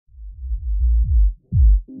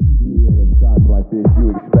Did you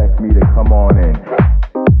expect me to come on in?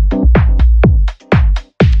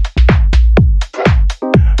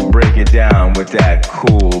 Break it down with that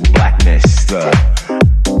cool blackness.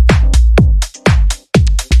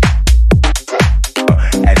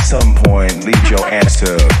 At some point, leave your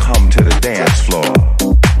answer, come to the dance floor.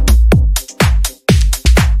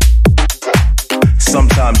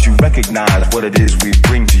 Sometimes you recognize what it is we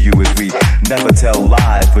bring to you as we never tell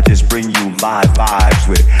lies, but just bring you live vibes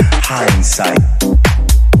with hindsight.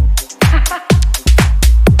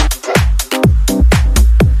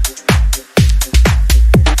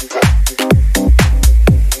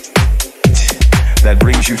 That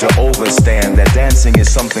brings you to overstand that dancing is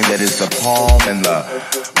something that is the palm and the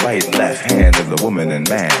right left hand of the woman and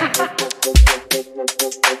man.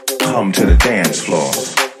 Come to the dance floor.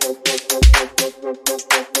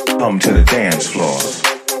 Come to the dance floor.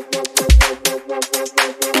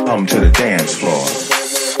 Come to the dance floor.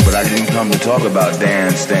 But I didn't come to talk about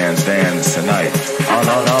dance tonight. Oh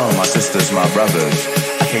no, my sisters, my brothers,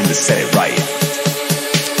 I came to set it right.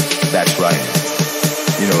 That's right.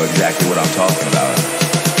 You know exactly what I'm talking about.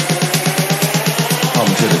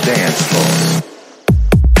 Come to the dance floor.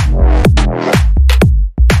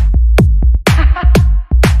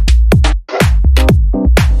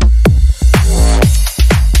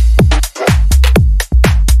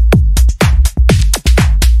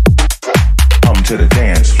 To the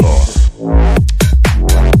dance floor.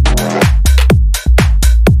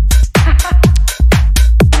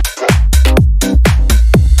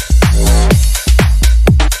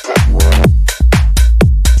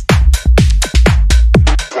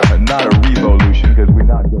 Not a revolution, because we're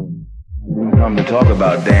not going to come to talk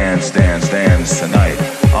about dance tonight.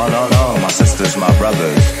 Oh no, my sisters, my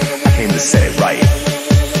brothers, I came to set it right.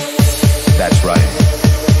 That's right.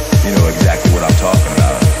 You know exactly what I'm talking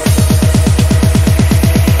about.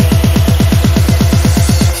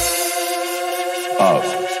 Up.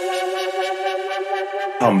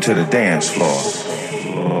 Come to the dance floor.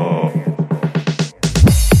 Up.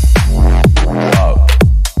 Up.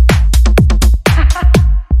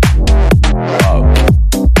 Up.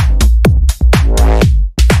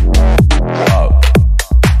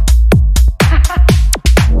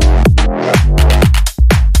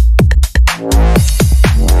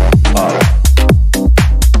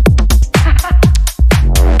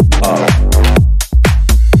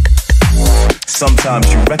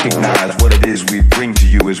 Sometimes you recognize what it is we bring to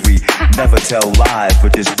you as we never tell lies,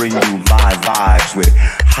 but just bring you live vibes with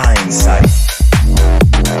hindsight.